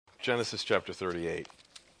Genesis chapter 38.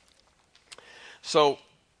 So,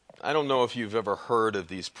 I don't know if you've ever heard of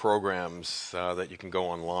these programs that you can go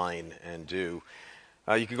online and do.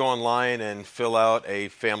 You can go online and fill out a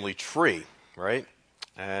family tree, right?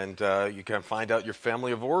 And you can find out your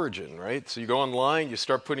family of origin, right? So you go online, you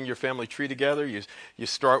start putting your family tree together, you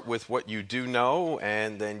start with what you do know,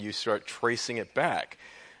 and then you start tracing it back.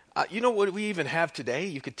 You know what we even have today?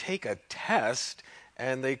 You could take a test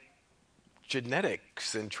and they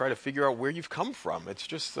genetics and try to figure out where you've come from. It's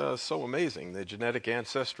just so amazing, the genetic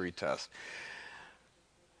ancestry test.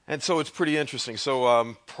 And so it's pretty interesting.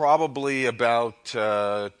 So probably about 2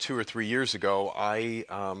 or 3 years ago, I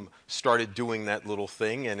started doing that little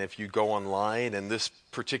thing. And if you go online, and this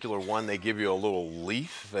particular one, they give you a little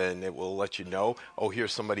leaf, and it will let you know, oh,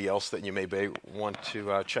 here's somebody else that you may want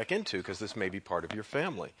to check into, because this may be part of your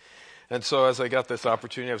family. And so as I got this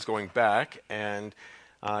opportunity, I was going back and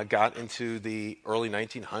got into the early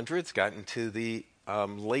 1900s, got into the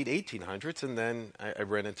late 1800s, and then I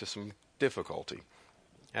ran into some difficulty,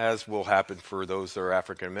 as will happen for those that are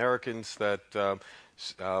African Americans that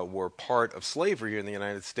were part of slavery in the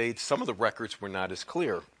United States. Some of the records were not as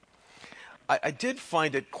clear. I did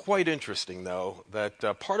find it quite interesting, though,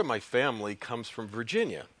 that part of my family comes from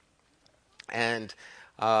Virginia. And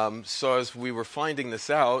so as we were finding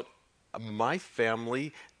this out, my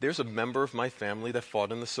family, there's a member of my family that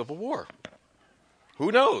fought in the Civil War.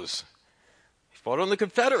 Who knows? He fought on the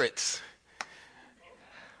Confederates.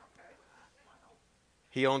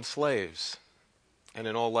 He owned slaves. And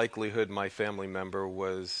in all likelihood, my family member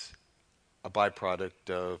was a byproduct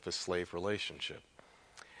of a slave relationship.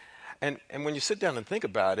 And when you sit down and think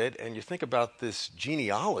about it, and you think about this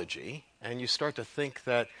genealogy, and you start to think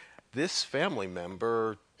that this family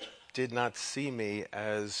member did not see me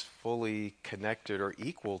as fully connected or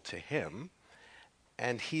equal to him,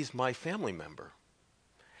 and he's my family member.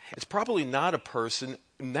 It's probably not a person,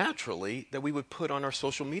 naturally, that we would put on our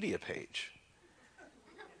social media page.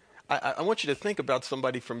 I want you to think about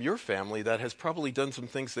somebody from your family that has probably done some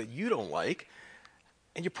things that you don't like,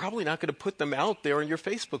 and you're probably not going to put them out there on your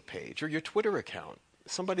Facebook page or your Twitter account.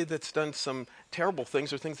 Somebody that's done some terrible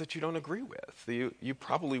things or things that you don't agree with. You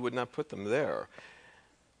probably would not put them there.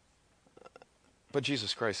 But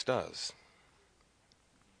Jesus Christ does.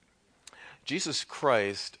 Jesus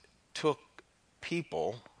Christ took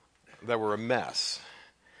people that were a mess.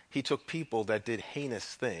 He took people that did heinous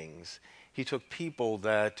things. He took people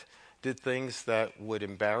that did things that would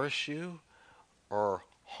embarrass you or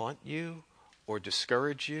haunt you or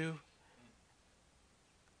discourage you.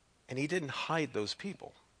 And he didn't hide those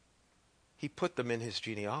people. He put them in his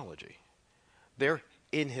genealogy. They're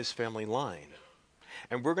in his family line.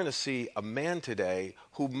 And we're going to see a man today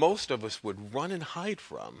who most of us would run and hide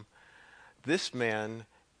from. This man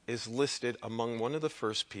is listed among one of the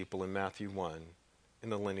first people in Matthew 1 in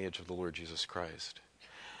the lineage of the Lord Jesus Christ.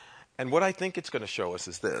 And what I think it's going to show us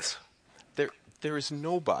is this. There is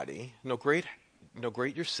nobody, no great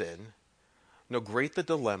your sin, no great the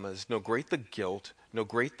dilemmas, no great the guilt, no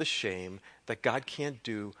great the shame, that God can't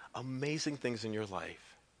do amazing things in your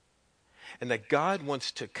life. And that God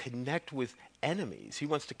wants to connect with enemies. He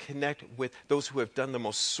wants to connect with those who have done the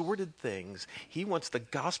most sordid things. He wants the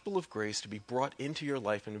gospel of grace to be brought into your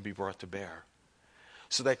life and to be brought to bear.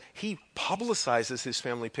 So that he publicizes his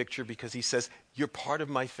family picture because he says, you're part of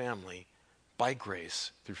my family by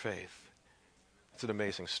grace through faith. It's an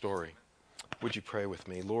amazing story. Would you pray with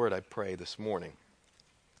me? Lord, I pray this morning,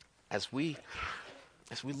 as we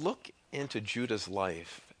look into Judah's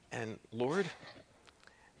life, and Lord,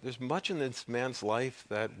 there's much in this man's life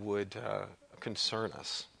that would concern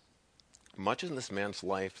us. Much in this man's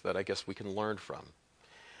life that I guess we can learn from.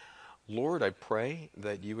 Lord, I pray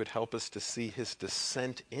that you would help us to see his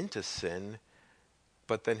descent into sin,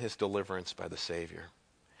 but then his deliverance by the Savior.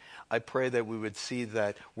 I pray that we would see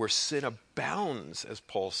that where sin abounds, as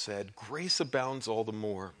Paul said, grace abounds all the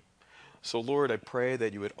more. So Lord, I pray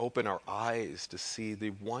that you would open our eyes to see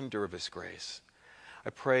the wonder of his grace. I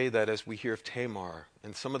pray that as we hear of Tamar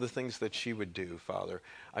and some of the things that she would do, Father,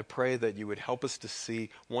 I pray that you would help us to see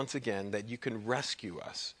once again that you can rescue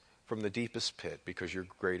us from the deepest pit because you're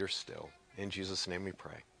greater still. In Jesus' name we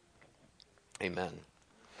pray. Amen.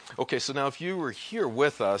 Okay, so now if you were here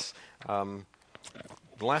with us,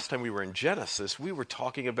 the last time we were in Genesis, we were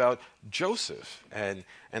talking about Joseph. And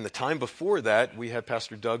the time before that, we had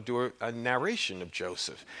Pastor Doug do a narration of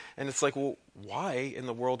Joseph. And it's like, well, why in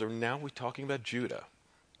the world are now we talking about Judah?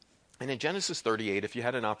 And in Genesis 38, if you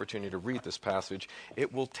had an opportunity to read this passage,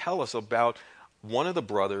 it will tell us about one of the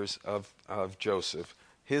brothers of Joseph.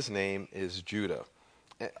 His name is Judah.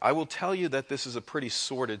 I will tell you that this is a pretty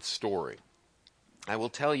sordid story. I will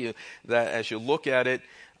tell you that as you look at it,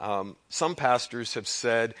 some pastors have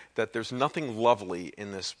said that there's nothing lovely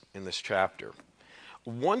in this chapter.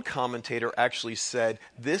 One commentator actually said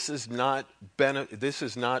this is not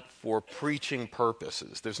for preaching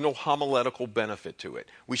purposes. There's no homiletical benefit to it.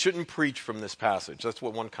 We shouldn't preach from this passage. That's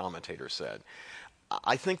what one commentator said.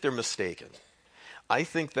 I think they're mistaken. I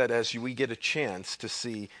think that as we get a chance to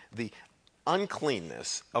see the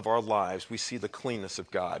uncleanness of our lives, we see the cleanness of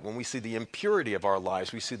God. When we see the impurity of our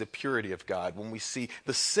lives, we see the purity of God. When we see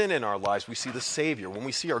the sin in our lives, we see the Savior. When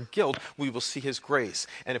we see our guilt, we will see His grace.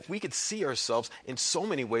 And if we could see ourselves in so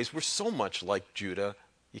many ways, we're so much like Judah,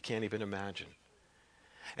 you can't even imagine.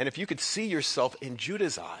 And if you could see yourself in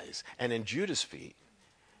Judah's eyes and in Judah's feet,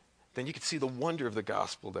 then you could see the wonder of the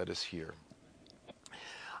gospel that is here.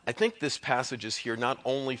 I think this passage is here not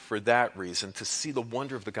only for that reason, to see the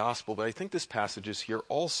wonder of the gospel, but I think this passage is here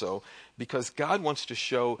also because God wants to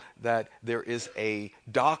show that there is a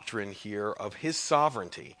doctrine here of His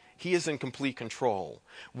sovereignty. He is in complete control.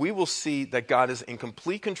 We will see that God is in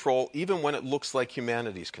complete control even when it looks like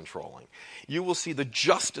humanity is controlling. You will see the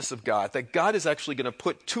justice of God, that God is actually going to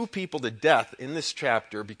put 2 people to death in this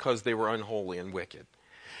chapter because they were unholy and wicked.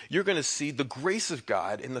 You're going to see the grace of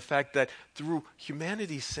God in the fact that through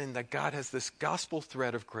humanity's sin, that God has this gospel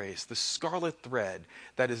thread of grace, this scarlet thread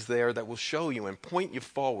that is there that will show you and point you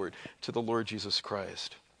forward to the Lord Jesus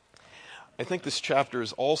Christ. I think this chapter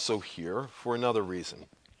is also here for another reason.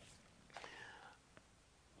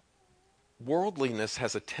 Worldliness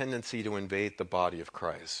has a tendency to invade the body of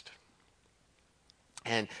Christ.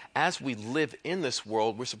 And as we live in this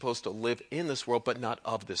world, we're supposed to live in this world, but not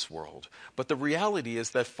of this world. But the reality is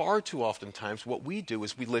that far too often times what we do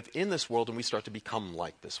is we live in this world and we start to become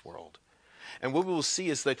like this world. And what we will see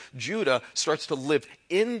is that Judah starts to live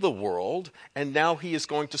in the world, and now he is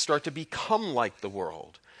going to start to become like the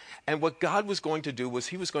world. And what God was going to do was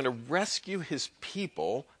He was going to rescue His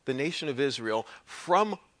people, the nation of Israel,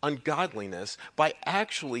 from ungodliness by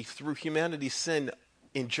actually, through humanity's sin,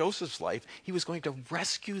 in Joseph's life, He was going to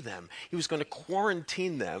rescue them. He was going to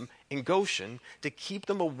quarantine them in Goshen to keep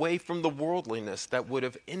them away from the worldliness that would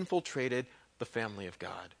have infiltrated the family of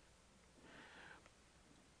God.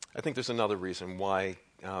 I think there's another reason why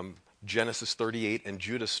Genesis 38 and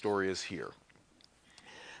Judah's story is here.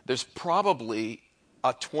 There's probably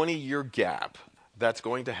a 20-year gap that's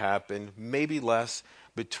going to happen, maybe less,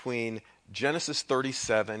 between Genesis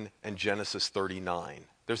 37 and Genesis 39.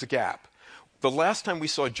 There's a gap. The last time we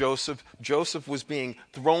saw Joseph was being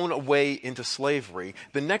thrown away into slavery.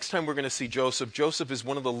 The next time we're going to see Joseph is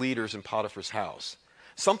one of the leaders in Potiphar's house.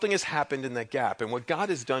 Something has happened in that gap. And what God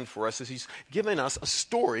has done for us is He's given us a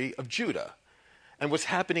story of Judah and what's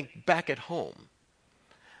happening back at home.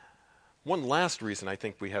 One last reason I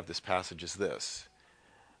think we have this passage is this.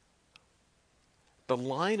 The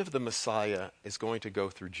line of the Messiah is going to go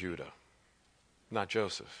through Judah, not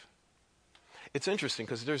Joseph. It's interesting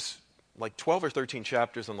because there's like 12 or 13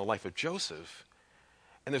 chapters on the life of Joseph,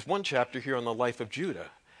 and there's one chapter here on the life of Judah.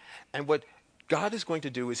 And what God is going to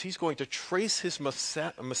do is He's going to trace His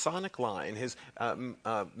Masonic line, His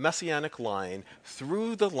Messianic line,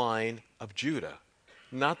 through the line of Judah,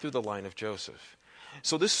 not through the line of Joseph.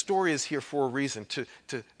 So this story is here for a reason,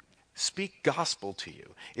 to speak gospel to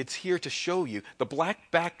you. It's here to show you the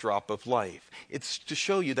black backdrop of life. It's to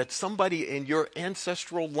show you that somebody in your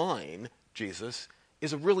ancestral line, Jesus,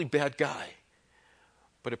 is a really bad guy.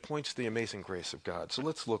 But it points to the amazing grace of God. So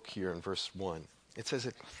let's look here in verse 1. It says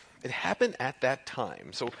it happened at that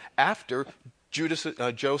time. So after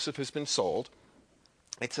Joseph has been sold,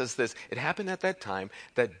 it says this, it happened at that time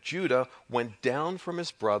that Judah went down from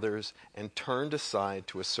his brothers and turned aside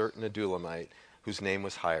to a certain Adulamite whose name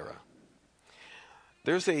was Hira.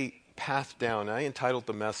 There's a path down. I entitled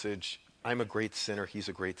the message, I'm a great sinner, He's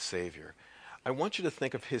a great Savior. I want you to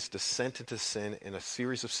think of His descent into sin in a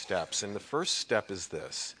series of steps. And the first step is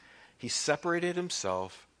this. He separated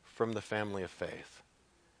Himself from the family of faith.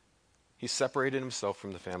 He separated Himself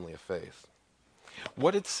from the family of faith.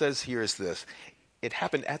 What it says here is this. It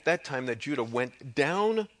happened at that time that Judah went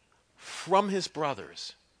down from his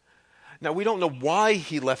brothers. Now, we don't know why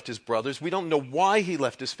he left his brothers. We don't know why he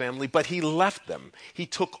left his family, but he left them. He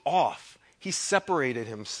took off. He separated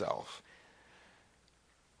himself.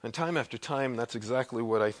 And time after time, that's exactly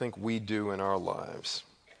what I think we do in our lives.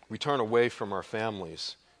 We turn away from our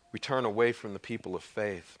families. We turn away from the people of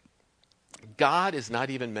faith. God is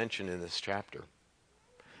not even mentioned in this chapter.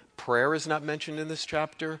 Prayer is not mentioned in this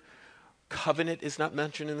chapter. Covenant is not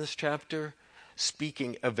mentioned in this chapter.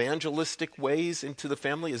 Speaking evangelistic ways into the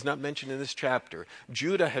family is not mentioned in this chapter.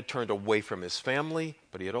 Judah had turned away from his family,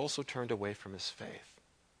 but he had also turned away from his faith.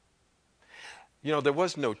 You know, there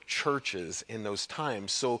was no churches in those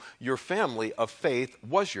times, so your family of faith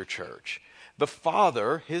was your church. The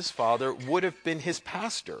father, his father, would have been his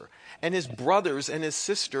pastor, and his brothers and his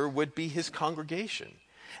sister would be his congregation.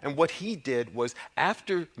 And what he did was,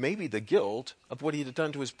 after maybe the guilt of what he had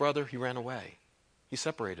done to his brother, he ran away. He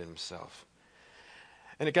separated himself.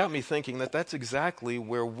 And it got me thinking that that's exactly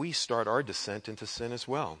where we start our descent into sin as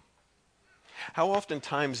well. How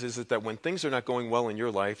oftentimes is it that when things are not going well in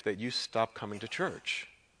your life that you stop coming to church?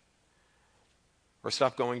 Or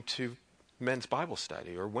stop going to men's Bible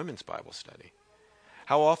study or women's Bible study?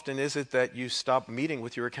 How often is it that you stop meeting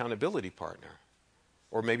with your accountability partner?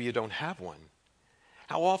 Or maybe you don't have one.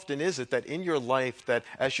 How often is it that in your life that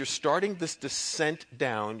as you're starting this descent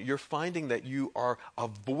down, you're finding that you are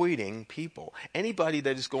avoiding people? Anybody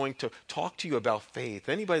that is going to talk to you about faith,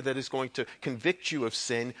 anybody that is going to convict you of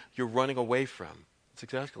sin, you're running away from. That's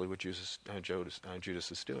exactly what Judas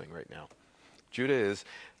is doing right now. Judah is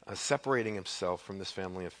separating himself from this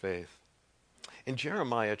family of faith. In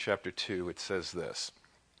Jeremiah chapter 2, it says this,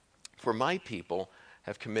 "For my people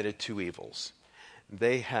have committed two evils.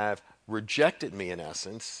 They have rejected me in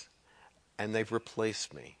essence, and they've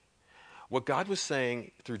replaced me." What God was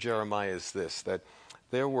saying through Jeremiah is this, that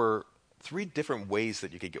there were three different ways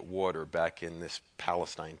that you could get water back in this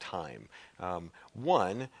Palestine time.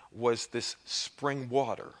 One was this spring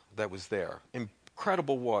water that was there.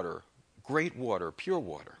 Incredible water, great water, pure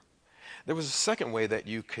water. There was a second way that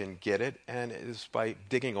you can get it, and it is by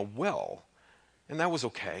digging a well. And that was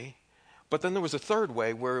okay. But then there was a third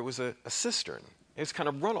way where it was a cistern. It's kind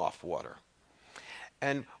of runoff water.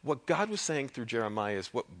 And what God was saying through Jeremiah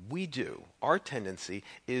is what we do, our tendency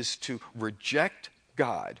is to reject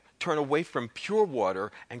God, turn away from pure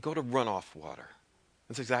water, and go to runoff water.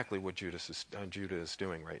 That's exactly what Judah is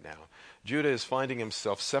doing right now. Judah is finding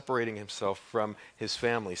himself separating himself from his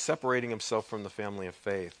family, separating himself from the family of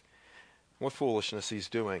faith. What foolishness he's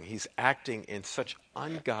doing. He's acting in such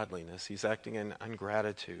ungodliness. He's acting in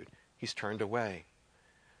ingratitude. He's turned away.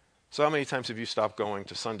 So how many times have you stopped going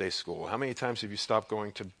to Sunday school? How many times have you stopped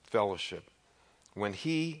going to fellowship? When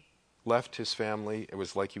he left his family, it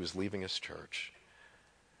was like he was leaving his church.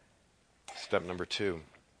 Step number 2.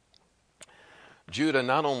 Judah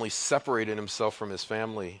not only separated himself from his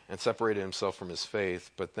family and separated himself from his faith,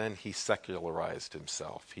 but then he secularized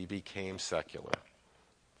himself. He became secular.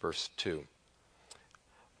 Verse 2.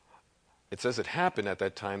 It says it happened at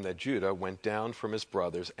that time that Judah went down from his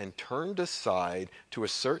brothers and turned aside to a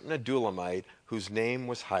certain Adullamite whose name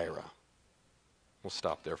was Hira. We'll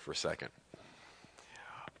stop there for a second.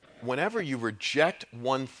 Whenever you reject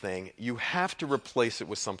one thing, you have to replace it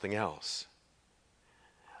with something else.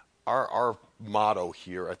 Our motto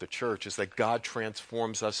here at the church is that God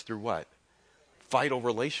transforms us through what? Vital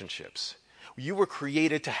relationships. You were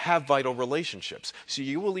created to have vital relationships. So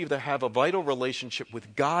you will either have a vital relationship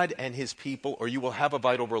with God and his people, or you will have a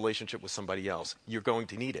vital relationship with somebody else. You're going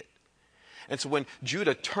to need it. And so when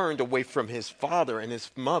Judah turned away from his father and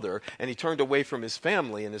his mother, and he turned away from his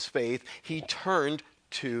family and his faith, he turned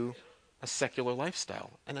to a secular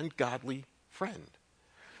lifestyle, an ungodly friend.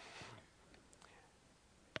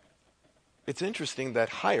 It's interesting that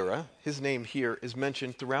Hira, his name here, is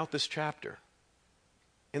mentioned throughout this chapter.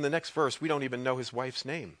 In the next verse, we don't even know his wife's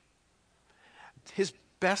name. His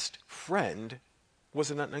best friend was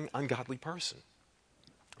an ungodly person.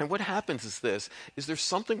 And what happens is this, is there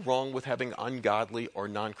something wrong with having ungodly or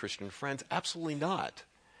non-Christian friends? Absolutely not.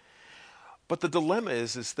 But the dilemma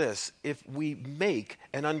is this, if we make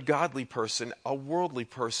an ungodly person, a worldly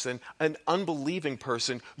person, an unbelieving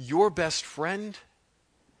person, your best friend,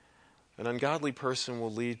 an ungodly person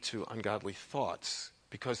will lead to ungodly thoughts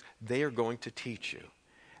because they are going to teach you.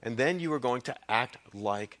 And then you are going to act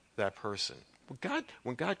like that person.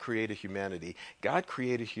 When God created humanity, God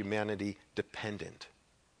created humanity dependent.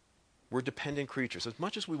 We're dependent creatures. As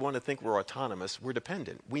much as we want to think we're autonomous, we're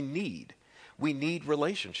dependent. We need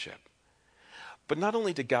relationship. But not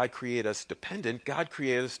only did God create us dependent, God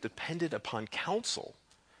created us dependent upon counsel.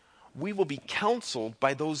 We will be counseled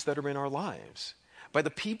by those that are in our lives. By the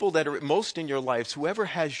people that are most in your lives. Whoever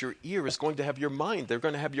has your ear is going to have your mind. They're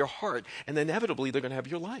going to have your heart. And inevitably, they're going to have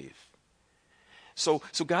your life. So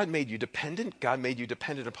God made you dependent. God made you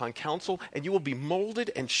dependent upon counsel. And you will be molded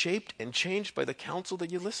and shaped and changed by the counsel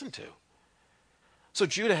that you listen to. So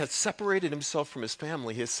Judah has separated himself from his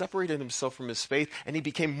family. He has separated himself from his faith. And he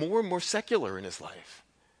became more and more secular in his life.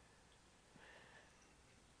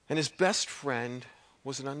 And his best friend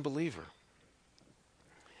was an unbeliever.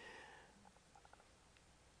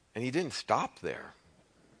 And he didn't stop there.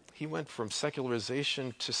 He went from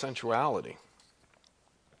secularization to sensuality.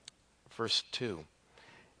 Verse 2.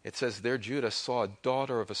 It says there Judah saw a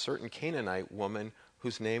daughter of a certain Canaanite woman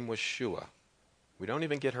whose name was Shua. We don't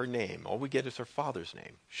even get her name. All we get is her father's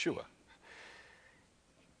name, Shua.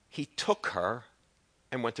 He took her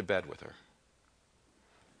and went to bed with her.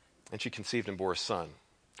 And she conceived and bore a son.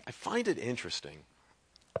 I find it interesting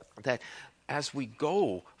that as we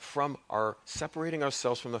go from our separating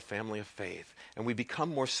ourselves from the family of faith and we become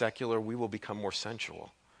more secular, we will become more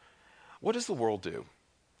sensual. What does the world do?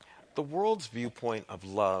 The world's viewpoint of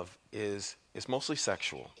love is mostly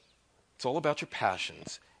sexual. It's all about your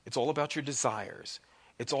passions. It's all about your desires.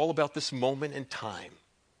 It's all about this moment in time.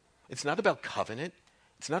 It's not about covenant.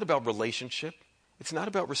 It's not about relationship. It's not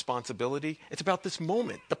about responsibility. It's about this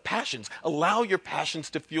moment, the passions. Allow your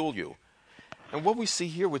passions to fuel you. And what we see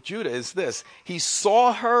here with Judah is this. He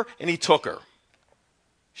saw her and he took her.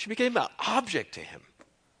 She became an object to him.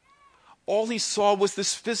 All he saw was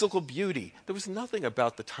this physical beauty. There was nothing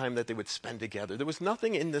about the time that they would spend together. There was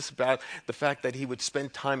nothing in this about the fact that he would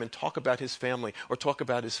spend time and talk about his family or talk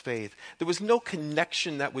about his faith. There was no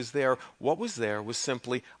connection that was there. What was there was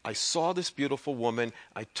simply, I saw this beautiful woman,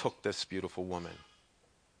 I took this beautiful woman.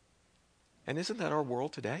 And isn't that our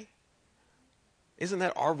world today? Isn't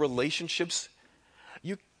that our relationships?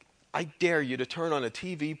 I dare you to turn on a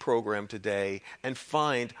TV program today and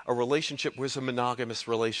find a relationship where it's a monogamous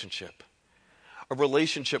relationship. A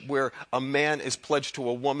relationship where a man is pledged to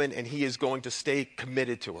a woman and he is going to stay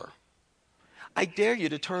committed to her. I dare you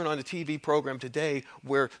to turn on a TV program today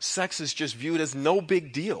where sex is just viewed as no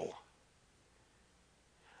big deal.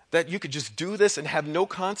 That you could just do this and have no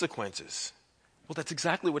consequences. Well, that's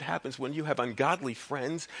exactly what happens when you have ungodly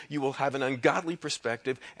friends. You will have an ungodly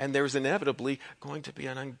perspective, and there's inevitably going to be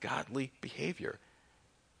an ungodly behavior.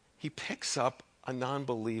 He picks up a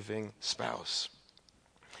non-believing spouse.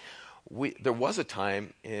 There was a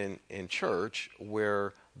time in church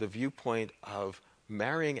where the viewpoint of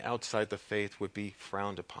marrying outside the faith would be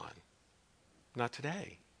frowned upon. Not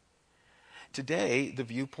today. Today, the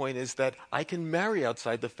viewpoint is that I can marry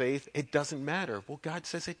outside the faith. It doesn't matter. Well, God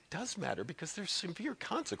says it does matter because there's severe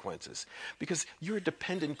consequences. Because you're a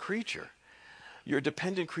dependent creature. You're a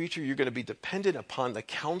dependent creature. You're going to be dependent upon the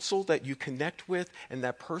counsel that you connect with, and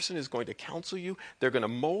that person is going to counsel you. They're going to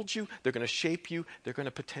mold you. They're going to shape you. They're going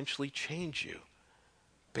to potentially change you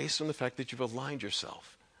based on the fact that you've aligned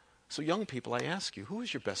yourself. So young people, I ask you, who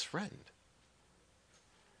is your best friend?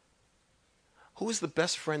 Who is the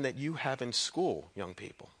best friend that you have in school, young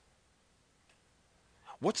people?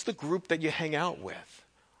 What's the group that you hang out with?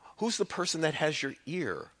 Who's the person that has your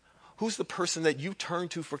ear? Who's the person that you turn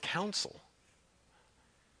to for counsel?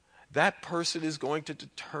 That person is going to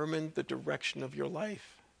determine the direction of your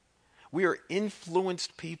life. We are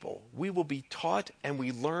influenced people. We will be taught and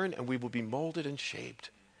we learn and we will be molded and shaped.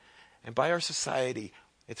 And by our society,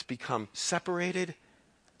 it's become separated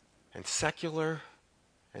and secular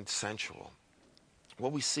and sensual.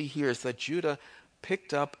 What we see here is that Judah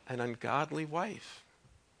picked up an ungodly wife.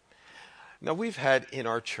 Now, we've had in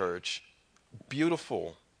our church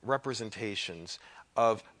beautiful representations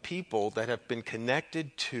of people that have been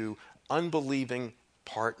connected to unbelieving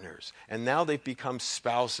partners, and now they've become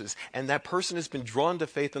spouses, and that person has been drawn to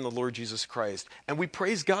faith in the Lord Jesus Christ, and we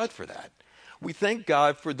praise God for that. We thank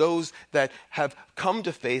God for those that have come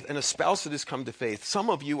to faith and a spouse that has come to faith. Some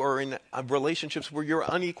of you are in relationships where you're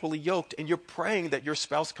unequally yoked and you're praying that your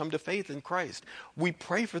spouse come to faith in Christ. We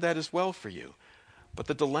pray for that as well for you. But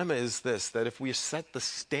the dilemma is this, that if we set the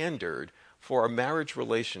standard for our marriage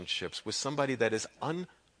relationships with somebody that is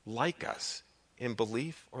unlike us in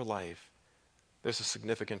belief or life, there's a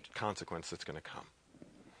significant consequence that's going to come.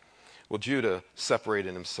 Well, Judah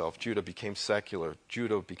separated himself. Judah became secular.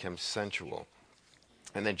 Judah became sensual.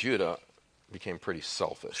 And then Judah became pretty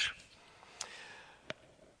selfish.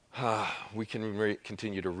 We can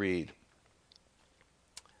continue to read.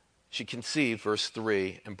 She conceived, verse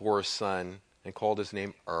 3, and bore a son and called his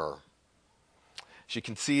name She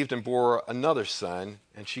conceived and bore another son,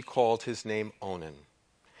 and she called his name Onan.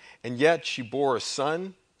 And yet she bore a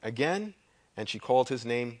son again, and she called his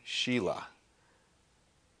name Shelah.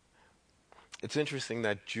 It's interesting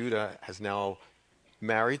that Judah has now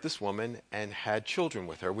married this woman and had children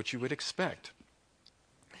with her, which you would expect.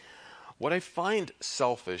 What I find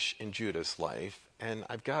selfish in Judah's life, and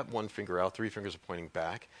I've got one finger out, three fingers are pointing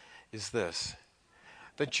back, is this.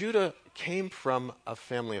 That Judah came from a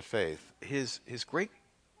family of faith. His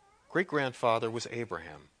great-grandfather was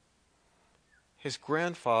Abraham. His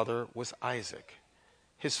grandfather was Isaac.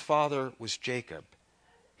 His father was Jacob.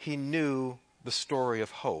 He knew the story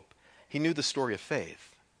of hope. He knew the story of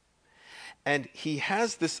faith. And he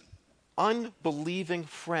has this unbelieving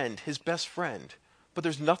friend, his best friend, But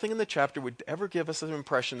there's nothing in the chapter would ever give us an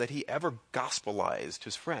impression that he ever gospelized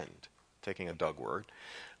his friend, taking a Doug word.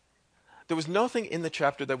 There was nothing in the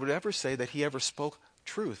chapter that would ever say that he ever spoke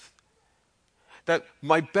truth. That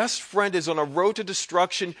my best friend is on a road to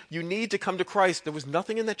destruction, you need to come to Christ. There was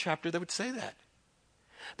nothing in that chapter that would say that.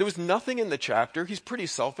 There was nothing in the chapter, he's pretty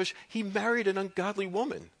selfish, he married an ungodly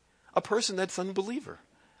woman, a person that's an unbeliever.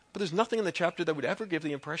 But there's nothing in the chapter that would ever give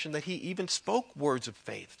the impression that he even spoke words of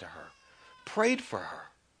faith to her, prayed for her.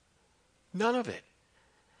 None of it.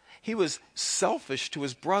 He was selfish to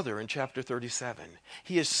his brother in chapter 37.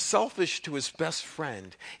 He is selfish to his best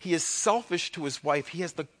friend. He is selfish to his wife. He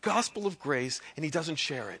has the gospel of grace and he doesn't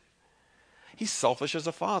share it. He's selfish as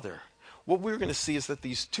a father. What we're going to see is that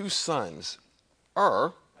these two sons,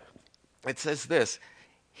 it says this,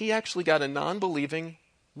 he actually got a non-believing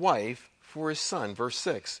wife for his son, verse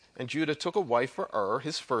 6. And Judah took a wife for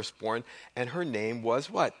his firstborn, and her name was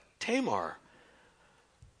what? Tamar.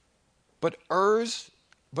 But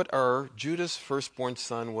Judah's firstborn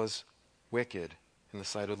son, was wicked in the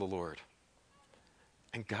sight of the Lord.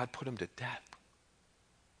 And God put him to death.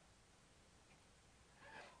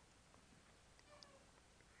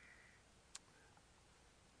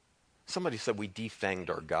 Somebody said we defanged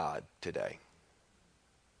our God today.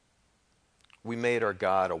 We made our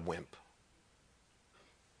God a wimp.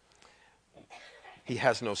 He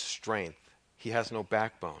has no strength. He has no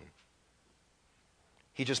backbone.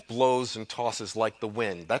 He just blows and tosses like the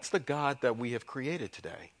wind. That's the God that we have created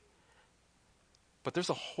today. But there's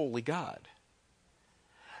a holy God.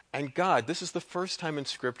 And God, this is the first time in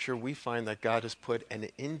Scripture we find that God has put an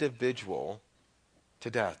individual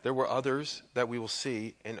to death. There were others that we will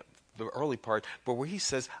see in the early part, but where he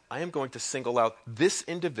says, I am going to single out this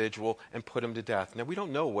individual and put him to death. Now, we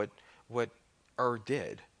don't know what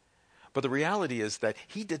did. But the reality is that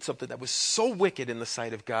he did something that was so wicked in the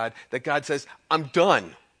sight of God that God says, I'm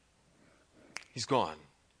done. He's gone.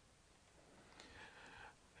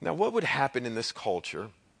 Now, what would happen in this culture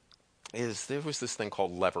is there was this thing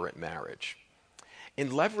called levirate marriage. In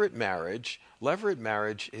levirate marriage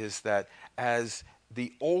is that as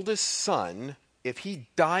the oldest son, if he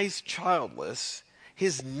dies childless,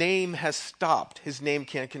 his name has stopped. His name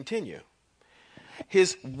can't continue.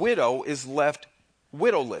 His widow is left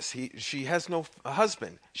widowless. She has no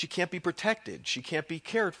husband. She can't be protected. She can't be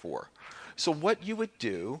cared for. So what you would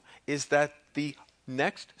do is that the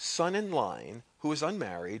next son in line, who is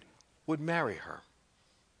unmarried, would marry her.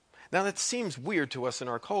 Now that seems weird to us in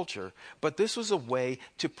our culture, but this was a way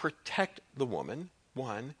to protect the woman,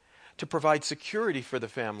 one, to provide security for the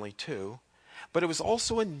family, two, but it was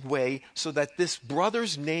also a way so that this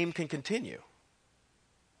brother's name can continue.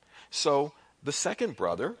 So the second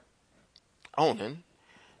brother, Onan,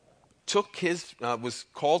 was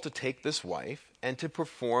called to take this wife and to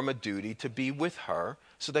perform a duty to be with her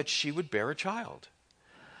so that she would bear a child.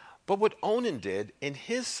 But what Onan did in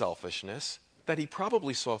his selfishness, that he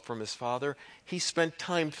probably saw from his father, he spent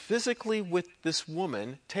time physically with this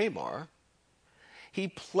woman, Tamar. He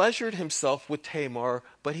pleasured himself with Tamar,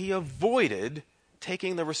 but he avoided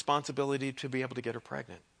taking the responsibility to be able to get her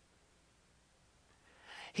pregnant.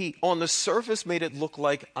 He, on the surface, made it look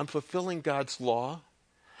like I'm fulfilling God's law.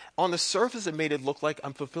 On the surface, it made it look like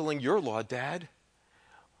I'm fulfilling your law, Dad.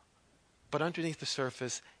 But underneath the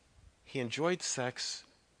surface, he enjoyed sex.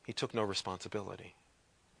 He took no responsibility.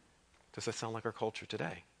 Does that sound like our culture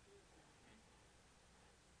today?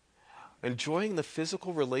 Enjoying the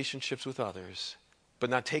physical relationships with others, but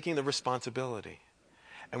not taking the responsibility.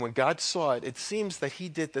 And when God saw it, it seems that he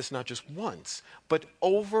did this not just once, but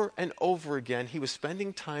over and over again. He was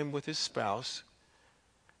spending time with his spouse,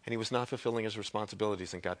 and he was not fulfilling his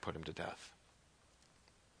responsibilities, and God put him to death.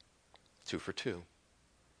 2 for 2.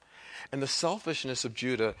 And the selfishness of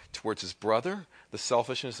Judah towards his brother, the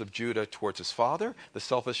selfishness of Judah towards his father, the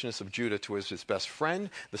selfishness of Judah towards his best friend,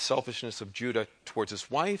 the selfishness of Judah towards his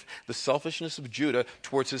wife, the selfishness of Judah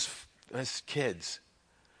towards his kids.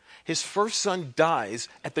 His first son dies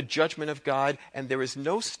at the judgment of God, and there is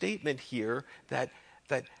no statement here that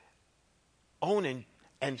Onan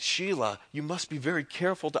and Sheila, you must be very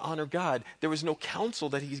careful to honor God. There is no counsel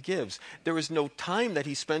that he gives. There is no time that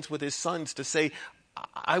he spends with his sons to say,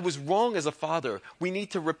 I was wrong as a father. We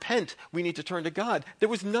need to repent. We need to turn to God. There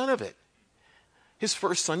was none of it. His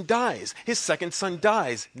first son dies. His second son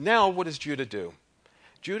dies. Now what does Judah do?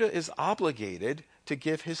 Judah is obligated to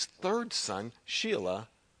give his third son, Sheila,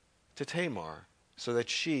 to Tamar so that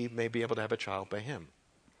she may be able to have a child by him.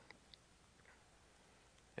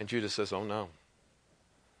 And Judah says, oh no.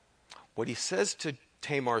 What he says to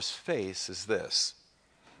Tamar's face is this: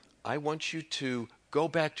 I want you to go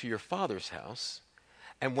back to your father's house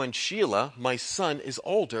And when Shelah, my son, is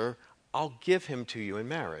older, I'll give him to you in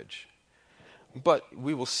marriage. But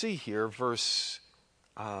we will see here, verse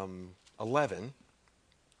 11,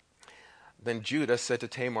 then Judah said to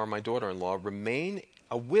Tamar, my daughter-in-law, remain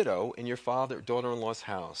a widow in your daughter-in-law's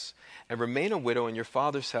house, and remain a widow in your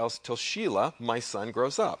father's house till Shelah, my son,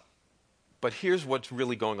 grows up. But here's what's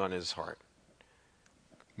really going on in his heart.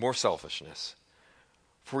 More selfishness.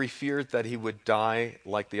 For he feared that he would die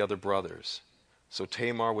like the other brothers. So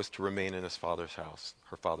Tamar was to remain in her father's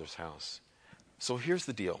house. So here's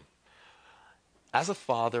the deal. As a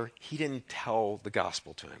father, he didn't tell the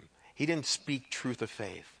gospel to him. He didn't speak truth of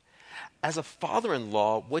faith. As a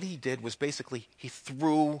father-in-law, what he did was basically he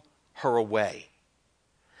threw her away.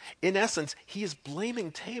 In essence, he is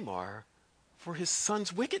blaming Tamar for his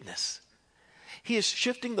son's wickedness. He is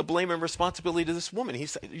shifting the blame and responsibility to this woman. He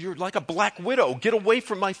said, you're like a black widow. Get away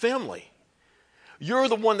from my family. You're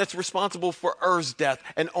the one that's responsible for Er's death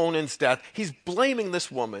and Onan's death. He's blaming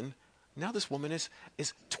this woman. Now this woman is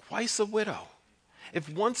twice a widow. If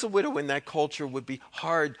once a widow in that culture would be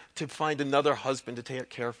hard to find another husband to take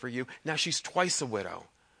care for you, now she's twice a widow.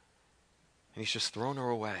 And he's just thrown her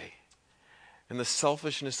away. And the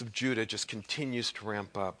selfishness of Judah just continues to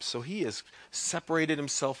ramp up. So he has separated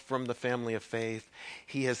himself from the family of faith.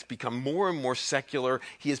 He has become more and more secular.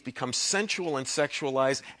 He has become sensual and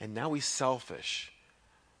sexualized. And now he's selfish.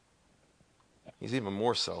 He's even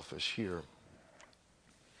more selfish here.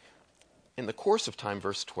 In the course of time,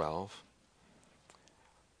 verse 12,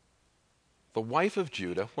 the wife of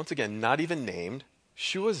Judah, once again not even named,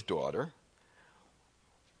 Shua's daughter,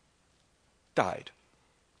 died.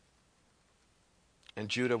 And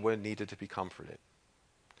Judah needed to be comforted.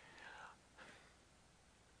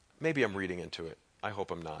 Maybe I'm reading into it. I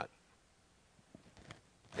hope I'm not.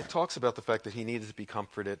 It talks about the fact that he needed to be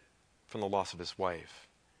comforted from the loss of his wife.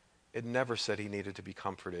 It never said he needed to be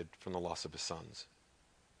comforted from the loss of his sons.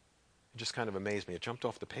 It just kind of amazed me. It jumped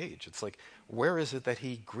off the page. It's like, where is it that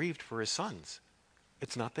he grieved for his sons?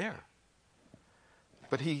 It's not there.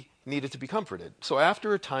 But he needed to be comforted. So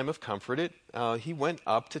after a time of comfort, he went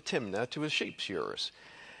up to Timnah to his sheep shearers.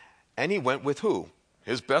 And he went with who?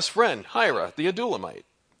 His best friend, Hira, the Adulamite.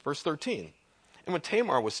 Verse 13. And when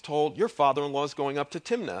Tamar was told, your father-in-law is going up to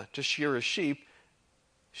Timnah to shear his sheep,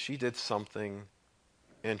 she did something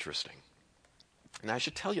interesting. And I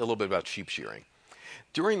should tell you a little bit about sheep shearing.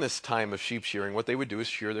 During this time of sheep shearing, what they would do is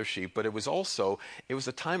shear their sheep, but it was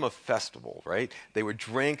a time of festival, right? They would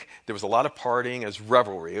drink, there was a lot of partying, as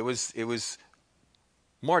revelry. It was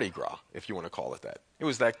Mardi Gras, if you want to call it that. It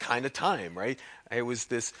was that kind of time, right? It was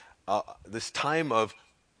this time of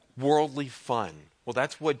worldly fun. Well,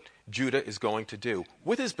 that's what Judah is going to do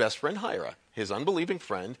with his best friend Hira, his unbelieving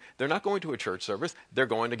friend. They're not going to a church service. They're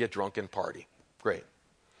going to get drunk and party. Great.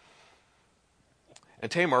 And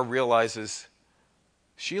Tamar realizes,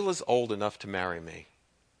 Shelah's old enough to marry me.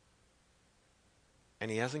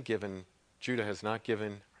 And Judah has not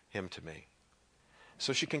given him to me.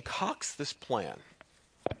 So she concocts this plan,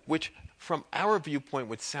 which from our viewpoint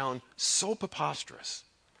would sound so preposterous.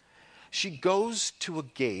 She goes to a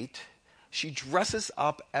gate, she dresses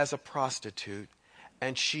up as a prostitute,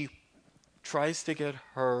 and she tries to get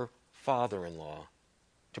her father-in-law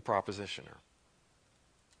to proposition her.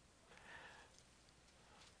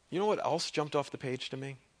 You know what else jumped off the page to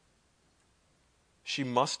me? She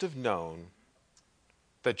must have known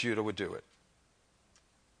that Judah would do it.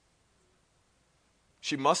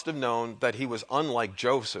 She must have known that he was unlike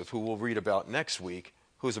Joseph, who we'll read about next week,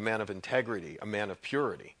 who is a man of integrity, a man of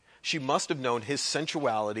purity. She must have known his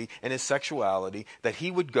sensuality and his sexuality, that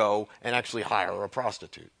he would go and actually hire a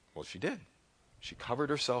prostitute. Well, she did. She covered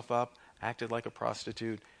herself up, acted like a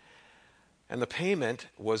prostitute, and the payment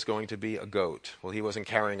was going to be a goat. Well, he wasn't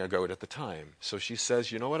carrying a goat at the time. So she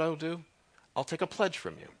says, you know what I'll do? I'll take a pledge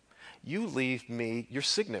from you. You leave me your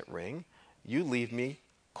signet ring. You leave me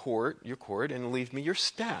your cord, and leave me your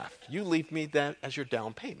staff. You leave me that as your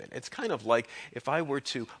down payment. It's kind of like if I were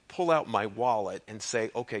to pull out my wallet and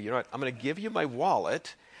say, okay, you know what? I'm going to give you my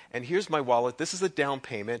wallet, and here's my wallet. This is the down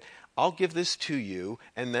payment. I'll give this to you,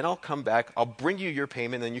 and then I'll come back. I'll bring you your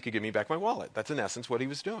payment, and then you can give me back my wallet. That's in essence what he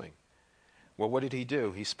was doing. Well, what did he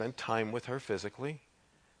do? He spent time with her physically,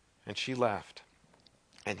 and she laughed.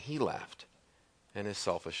 And he laughed. And his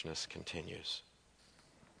selfishness continues.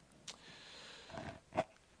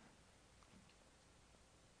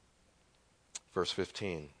 Verse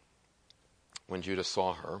 15. When Judah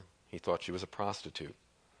saw her, he thought she was a prostitute.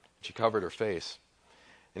 She covered her face.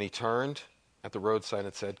 And he turned at the roadside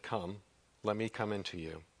and said, come, let me come in to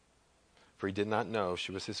you. For he did not know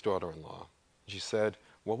she was his daughter-in-law. She said,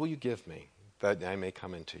 what will you give me, that I may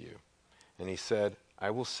come into you? And he said, I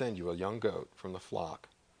will send you a young goat from the flock.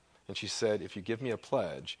 And she said, if you give me a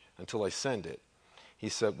pledge until I send it. He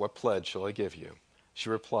said, what pledge shall I give you? She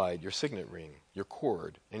replied, your signet ring, your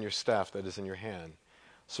cord, and your staff that is in your hand.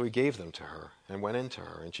 So he gave them to her and went into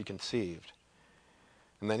her, and she conceived.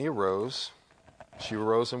 And then he arose. She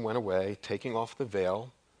arose and went away, taking off the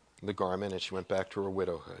veil, the garment, and she went back to her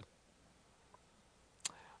widowhood.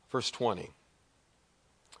 Verse 20.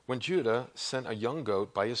 When Judah sent a young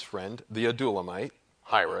goat by his friend, the Adullamite,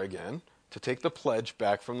 Hira again, to take the pledge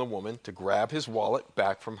back from the woman, to grab his wallet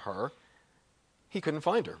back from her, he couldn't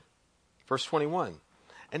find her. Verse 21.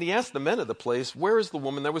 And he asked the men of the place, where is the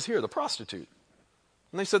woman that was here, the prostitute?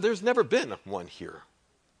 And they said, there's never been one here.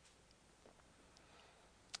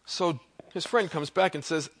 So his friend comes back and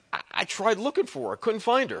says, I tried looking for her, couldn't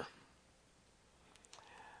find her.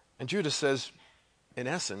 And Judah says, in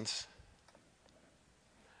essence,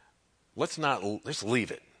 let's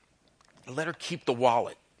leave it. Let her keep the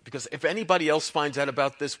wallet. Because if anybody else finds out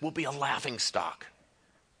about this, we'll be a laughing stock.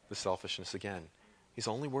 The selfishness again. He's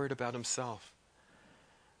only worried about himself.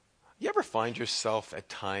 You ever find yourself at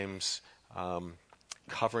times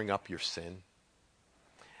covering up your sin?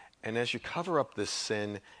 And as you cover up this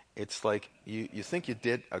sin, it's like you think you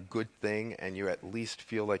did a good thing and you at least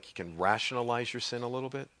feel like you can rationalize your sin a little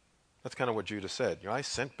bit. That's kind of what Judah said. I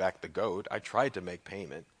sent back the goat. I tried to make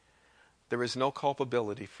payment. There is no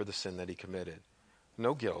culpability for the sin that he committed.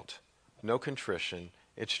 No guilt. No contrition.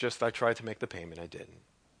 It's just I tried to make the payment. I didn't.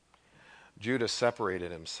 Judah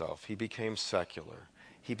separated himself. He became secular.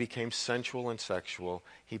 He became sensual and sexual.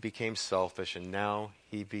 He became selfish. And now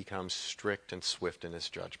he becomes strict and swift in his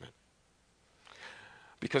judgment.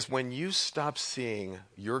 Because when you stop seeing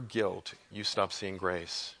your guilt, you stop seeing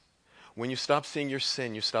grace. When you stop seeing your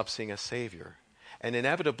sin, you stop seeing a Savior. And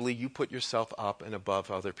inevitably, you put yourself up and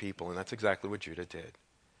above other people. And that's exactly what Judah did.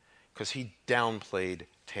 Because he downplayed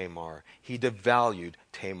Tamar. He devalued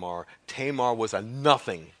Tamar. Tamar was a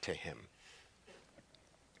nothing to him.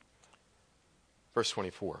 Verse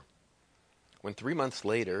 24. When 3 months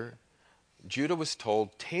later, Judah was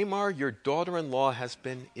told, Tamar, your daughter-in-law, has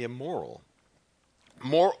been immoral.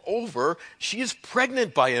 Moreover, she is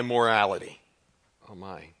pregnant by immorality. Oh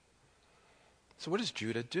my. So what does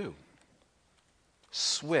Judah do?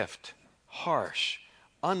 Swift, harsh,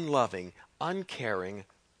 unloving, uncaring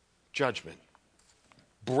judgment.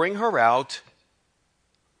 Bring her out,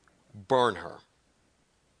 burn her.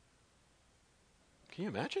 Can you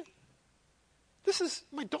imagine? This is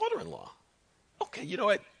my daughter-in-law. Okay, you know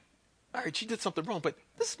what? All right, she did something wrong, but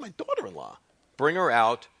this is my daughter-in-law. Bring her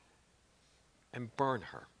out and burn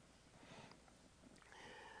her.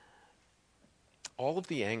 All of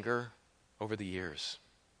the anger over the years.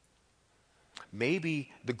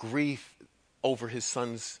 Maybe the grief over his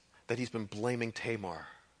sons that he's been blaming Tamar.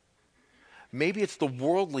 Maybe it's the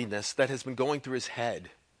worldliness that has been going through his head.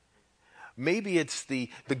 Maybe it's the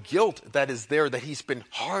guilt that is there that he's been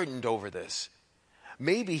hardened over this.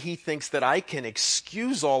 Maybe he thinks that I can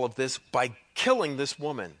excuse all of this by killing this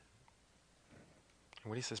woman. And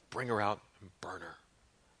when he says, bring her out and burn her.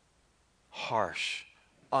 Harsh,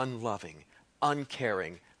 unloving,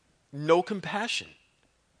 uncaring, no compassion.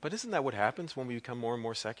 But isn't that what happens when we become more and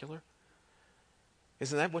more secular?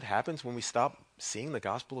 Isn't that what happens when we stop seeing the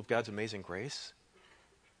gospel of God's amazing grace?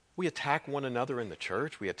 We attack one another in the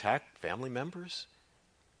church. We attack family members.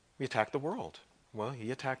 We attack the world. Well, he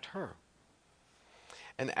attacked her.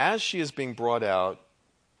 And as she is being brought out,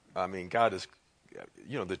 I mean, God is,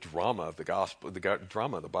 the drama of the gospel, the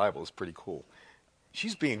drama of the Bible is pretty cool.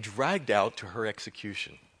 She's being dragged out to her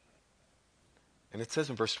execution. And it says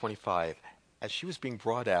in verse 25, as she was being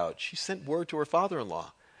brought out, she sent word to her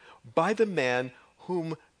father-in-law, by the man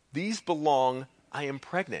whom these belong, I am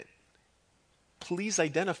pregnant. Please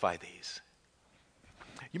identify these.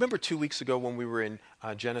 You remember 2 weeks ago when we were in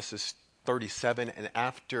Genesis 37, and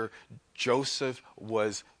after Joseph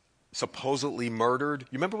was supposedly murdered,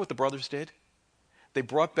 you remember what the brothers did? They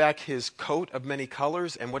brought back his coat of many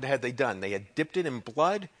colors, and what had they done? They had dipped it in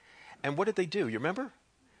blood, and what did they do? You remember?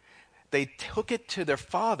 They took it to their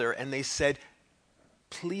father, and they said,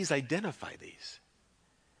 please identify these.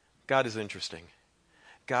 God is interesting.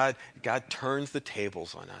 God turns the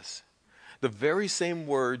tables on us. The very same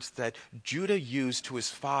words that Judah used to his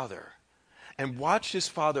father and watched his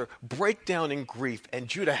father break down in grief, and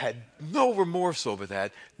Judah had no remorse over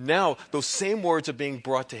that. Now those same words are being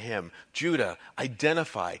brought to him. Judah,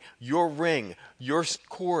 identify your ring, your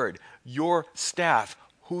cord, your staff.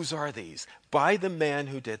 Whose are these? By the man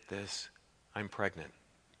who did this, I'm pregnant.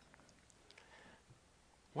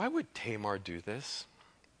 Why would Tamar do this?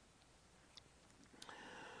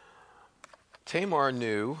 Tamar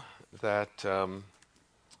knew that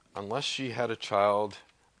unless she had a child,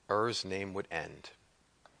 Er's name would end.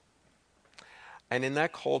 And in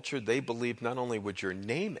that culture, they believed not only would your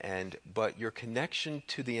name end, but your connection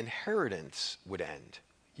to the inheritance would end.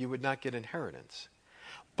 You would not get inheritance.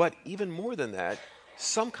 But even more than that,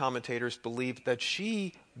 some commentators believed that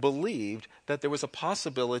she believed that there was a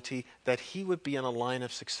possibility that he would be in a line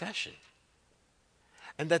of succession,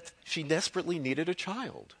 and that she desperately needed a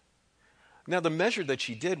child. Now, the measure that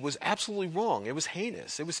she did was absolutely wrong. It was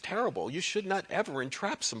heinous. It was terrible. You should not ever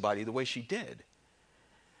entrap somebody the way she did.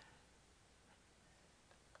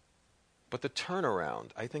 But the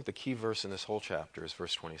turnaround, I think the key verse in this whole chapter is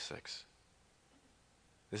verse 26.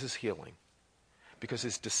 This is healing. Because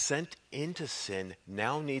his descent into sin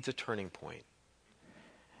now needs a turning point.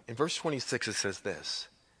 In verse 26 it says this,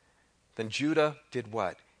 then Judah did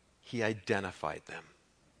what? He identified them.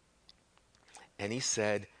 And he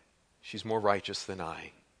said, she's more righteous than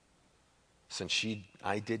I, since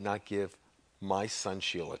I did not give my son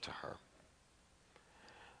Shelah to her.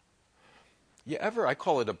 I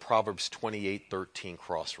call it a Proverbs 28:13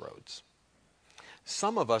 crossroads.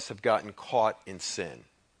 Some of us have gotten caught in sin.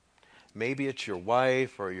 Maybe it's your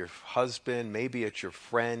wife or your husband, maybe it's your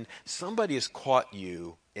friend. Somebody has caught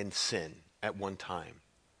you in sin at one time.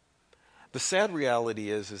 The sad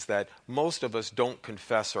reality is that most of us don't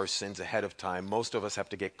confess our sins ahead of time. Most of us have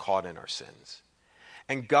to get caught in our sins.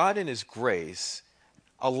 And God in his grace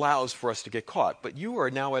allows for us to get caught. But you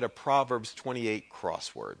are now at a Proverbs 28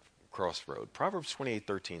 crossroad. Proverbs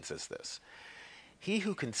 28:13 says this, he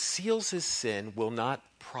who conceals his sin will not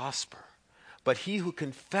prosper, but he who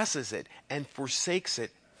confesses it and forsakes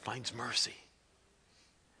it finds mercy.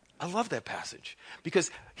 I love that passage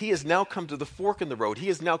because he has now come to the fork in the road. He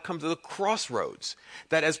has now come to the crossroads.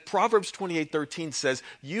 That as Proverbs 28:13 says,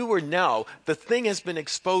 you are now, the thing has been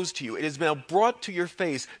exposed to you. It is now brought to your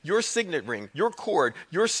face, your signet ring, your cord,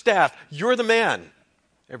 your staff. You're the man.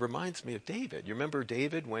 It reminds me of David. You remember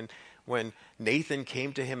David when Nathan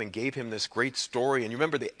came to him and gave him this great story? And you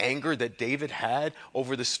remember the anger that David had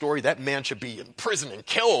over the story? That man should be in prison and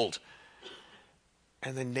killed.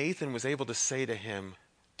 And then Nathan was able to say to him,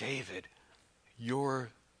 David,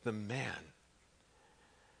 you're the man.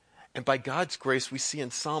 And by God's grace, we see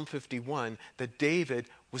in Psalm 51 that David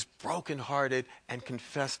was brokenhearted and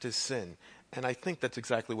confessed his sin. And I think that's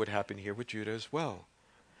exactly what happened here with Judah as well.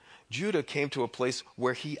 Judah came to a place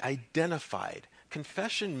where he identified.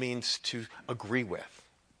 Confession means to agree with.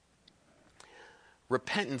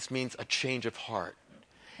 Repentance means a change of heart.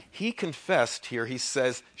 He confessed here, he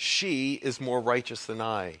says, she is more righteous than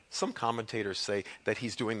I. Some commentators say that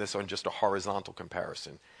he's doing this on just a horizontal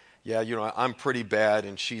comparison. Yeah, I'm pretty bad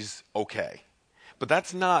and she's okay. But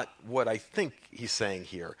that's not what I think he's saying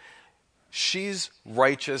here. She's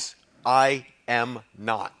righteous, I am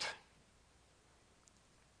not.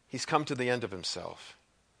 He's come to the end of himself.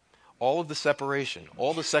 All of the separation,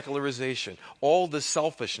 all the secularization, all the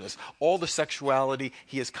selfishness, all the sexuality,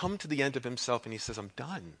 he has come to the end of himself and he says, I'm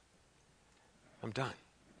done. I'm done.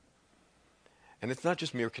 And it's not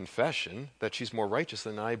just mere confession that she's more righteous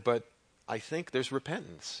than I, but I think there's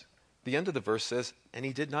repentance. The end of the verse says, and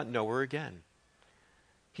he did not know her again.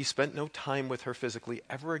 He spent no time with her physically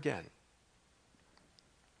ever again.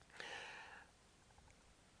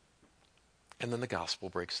 And then the gospel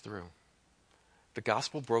breaks through. The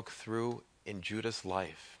gospel broke through in Judah's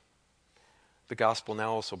life. The gospel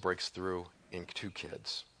now also breaks through in two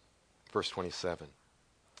kids. Verse 27.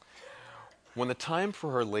 When the time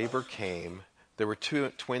for her labor came, there were two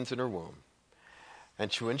twins in her womb.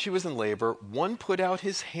 And when she was in labor, one put out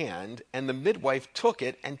his hand, and the midwife took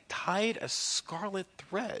it and tied a scarlet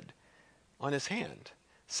thread on his hand,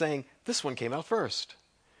 saying, this one came out first.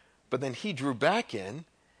 But then he drew back in,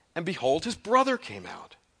 and behold, his brother came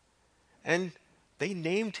out. And they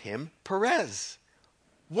named him Perez.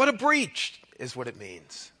 What a breach is what it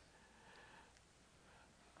means.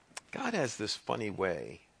 God has this funny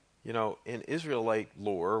way. In Israelite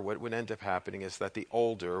lore, what would end up happening is that the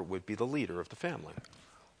older would be the leader of the family.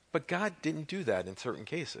 But God didn't do that in certain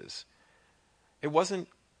cases. It wasn't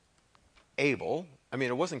Abel.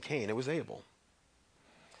 It wasn't Cain, it was Abel.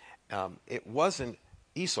 It wasn't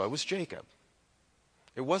Esau, it was Jacob.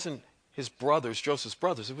 It wasn't his brothers, Joseph's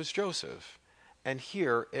brothers, it was Joseph. And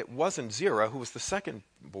here, it wasn't Zerah, who was the second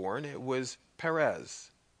born, it was Perez,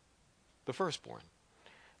 the firstborn,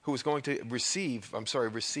 who was going to receive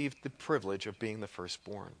the privilege of being the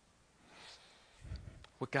firstborn.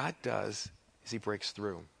 What God does is he breaks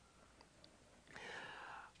through.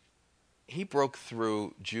 He broke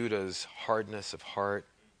through Judah's hardness of heart.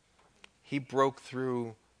 He broke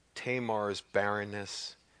through Tamar's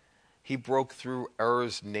barrenness. He broke through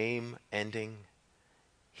Er's name ending.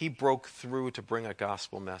 he broke through to bring a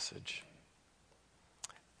gospel message.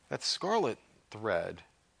 That scarlet thread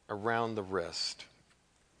around the wrist,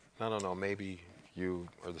 I don't know, maybe you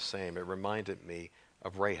are the same. It reminded me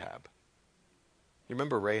of Rahab. You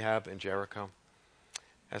remember Rahab in Jericho?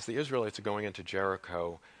 As the Israelites are going into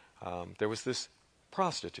Jericho, there was this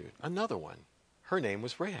prostitute, another one. Her name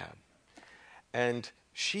was Rahab. And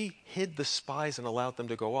she hid the spies and allowed them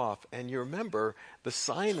to go off. And you remember, the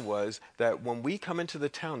sign was that when we come into the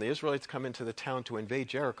town, the Israelites come into the town to invade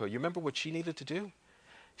Jericho, you remember what she needed to do?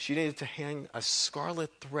 She needed to hang a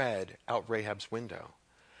scarlet thread out Rahab's window.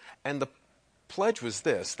 And the pledge was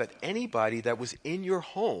this, that anybody that was in your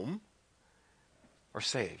home are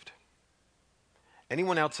saved.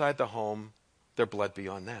 Anyone outside the home, their blood be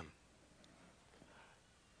on them.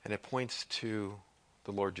 And it points to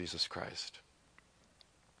the Lord Jesus Christ.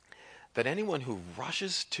 That anyone who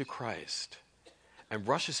rushes to Christ and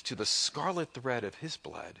rushes to the scarlet thread of his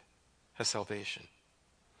blood has salvation.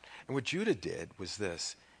 And what Judah did was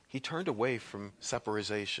this. He turned away from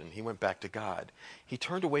secularization. He went back to God. He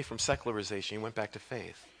turned away from secularization. He went back to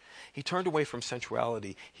faith. He turned away from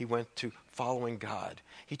sensuality. He went to following God.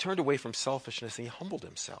 He turned away from selfishness and he humbled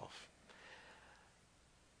himself.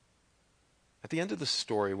 At the end of the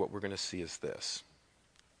story, what we're going to see is this.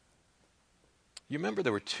 You remember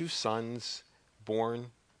there were two sons born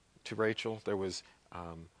to Rachel? There was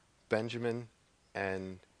Benjamin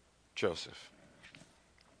and Joseph.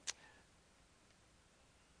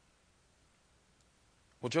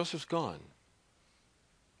 Well, Joseph's gone,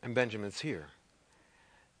 and Benjamin's here.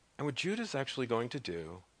 And what Judah's actually going to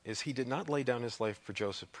do is he did not lay down his life for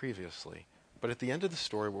Joseph previously, but at the end of the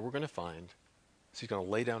story, what we're going to find is he's going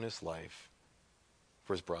to lay down his life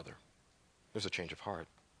for his brother. There's a change of heart.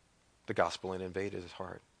 The gospel invaded his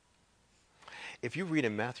heart. If you read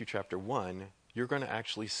in Matthew chapter 1, you're going to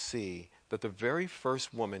actually see that the very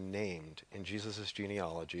first woman named in Jesus'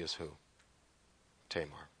 genealogy is who?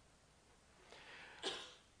 Tamar.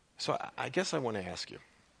 So I guess I want to ask you,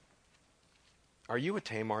 are you a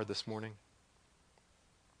Tamar this morning?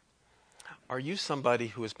 Are you somebody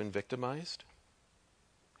who has been victimized,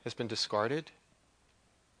 has been discarded,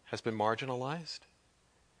 has been marginalized,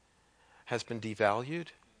 has been devalued,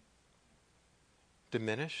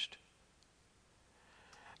 diminished?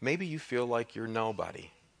 Maybe you feel like you're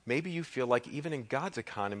nobody. Maybe you feel like even in God's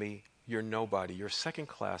economy, you're nobody. You're a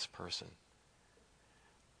second-class person.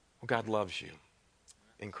 Well, God loves you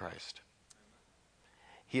in Christ.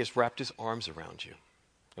 He has wrapped his arms around you.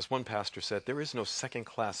 As one pastor said, there is no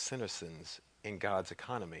second-class citizens in God's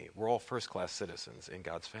economy. We're all first-class citizens in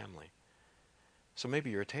God's family. So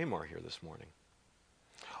maybe you're a Tamar here this morning.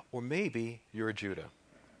 Or maybe you're a Judah.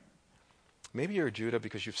 Maybe you're a Judah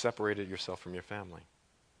because you've separated yourself from your family.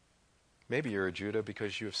 Maybe you're a Judah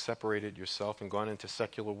because you have separated yourself and gone into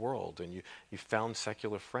secular world and you've found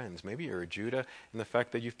secular friends. Maybe you're a Judah in the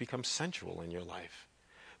fact that you've become sensual in your life.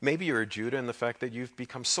 Maybe you're a Judah in the fact that you've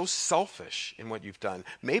become so selfish in what you've done.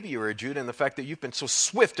 Maybe you're a Judah in the fact that you've been so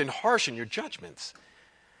swift and harsh in your judgments.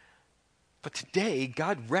 But today,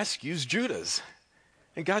 God rescues Judahs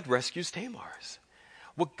and God rescues Tamars.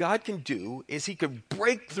 What God can do is he could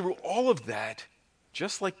break through all of that,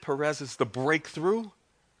 just like Perez is the breakthrough.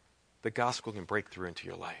 The gospel can break through into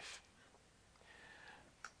your life.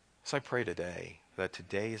 So I pray today that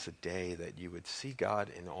today is a day that you would see God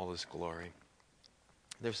in all his glory.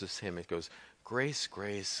 There's this hymn, it goes, grace,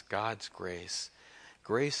 grace, God's grace,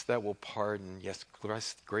 grace that will pardon, yes,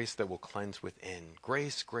 grace that will cleanse within,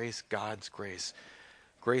 grace, grace, God's grace,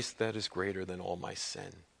 grace that is greater than all my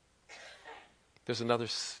sin. There's another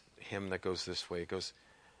hymn that goes this way, it goes,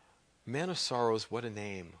 man of sorrows, what a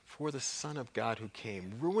name, for the Son of God who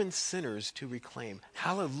came, ruined sinners to reclaim.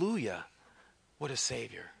 Hallelujah, what a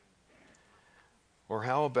Savior. Or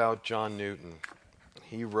how about John Newton?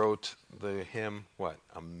 He wrote the hymn, what?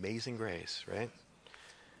 Amazing Grace, right?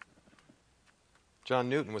 John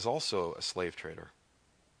Newton was also a slave trader.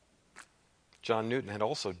 John Newton had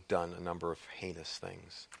also done a number of heinous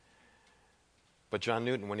things. But John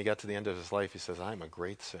Newton, when he got to the end of his life, he says, I'm a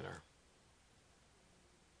great sinner.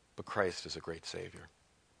 But Christ is a great Savior.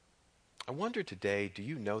 I wonder today, do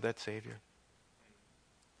you know that Savior?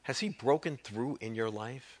 Has he broken through in your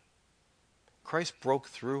life? Christ broke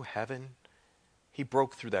through heaven. He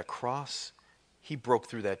broke through that cross. He broke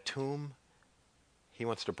through that tomb. He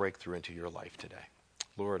wants to break through into your life today.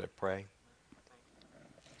 Lord, I pray.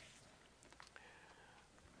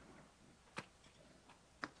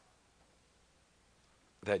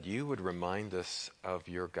 That you would remind us of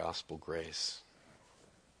your gospel grace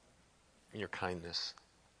and your kindness.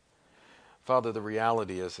 Father, the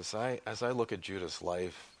reality is, as I look at Judah's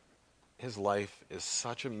life, his life is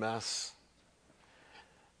such a mess.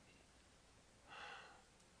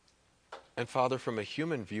 And Father, from a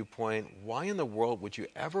human viewpoint, why in the world would you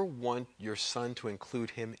ever want your son to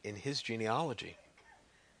include him in his genealogy?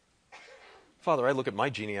 Father, I look at my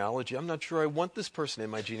genealogy. I'm not sure I want this person in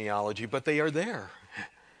my genealogy, but they are there.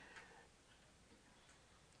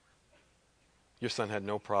 Your son had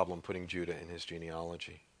no problem putting Judah in his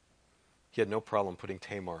genealogy. He had no problem putting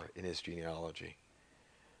Tamar in his genealogy.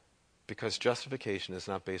 Because justification is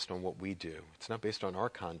not based on what we do. It's not based on our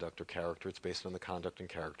conduct or character. It's based on the conduct and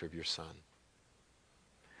character of your son.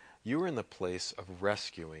 You are in the place of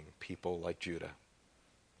rescuing people like Judah.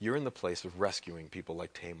 You're in the place of rescuing people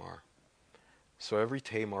like Tamar. So every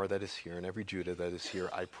Tamar that is here and every Judah that is here,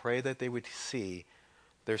 I pray that they would see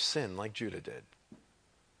their sin like Judah did.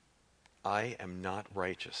 I am not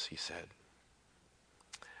righteous, he said.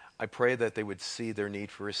 I pray that they would see their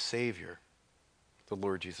need for a Savior, the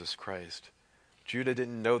Lord Jesus Christ. Judah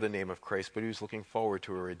didn't know the name of Christ, but he was looking forward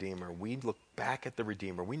to a Redeemer. We look back at the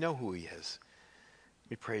Redeemer. We know who he is.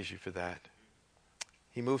 We praise you for that.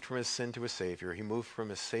 He moved from his sin to a Savior. He moved from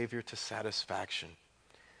his Savior to satisfaction.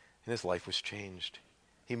 And his life was changed.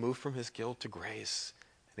 He moved from his guilt to grace.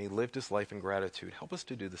 And he lived his life in gratitude. Help us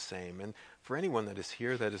to do the same. And for anyone that is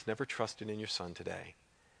here that has never trusted in your son today,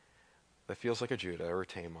 that feels like a Judah or a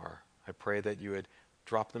Tamar, I pray that you would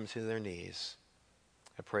drop them to their knees.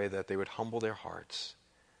 I pray that they would humble their hearts.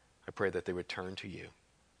 I pray that they would turn to you.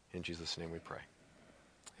 In Jesus' name we pray.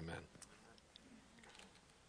 Amen.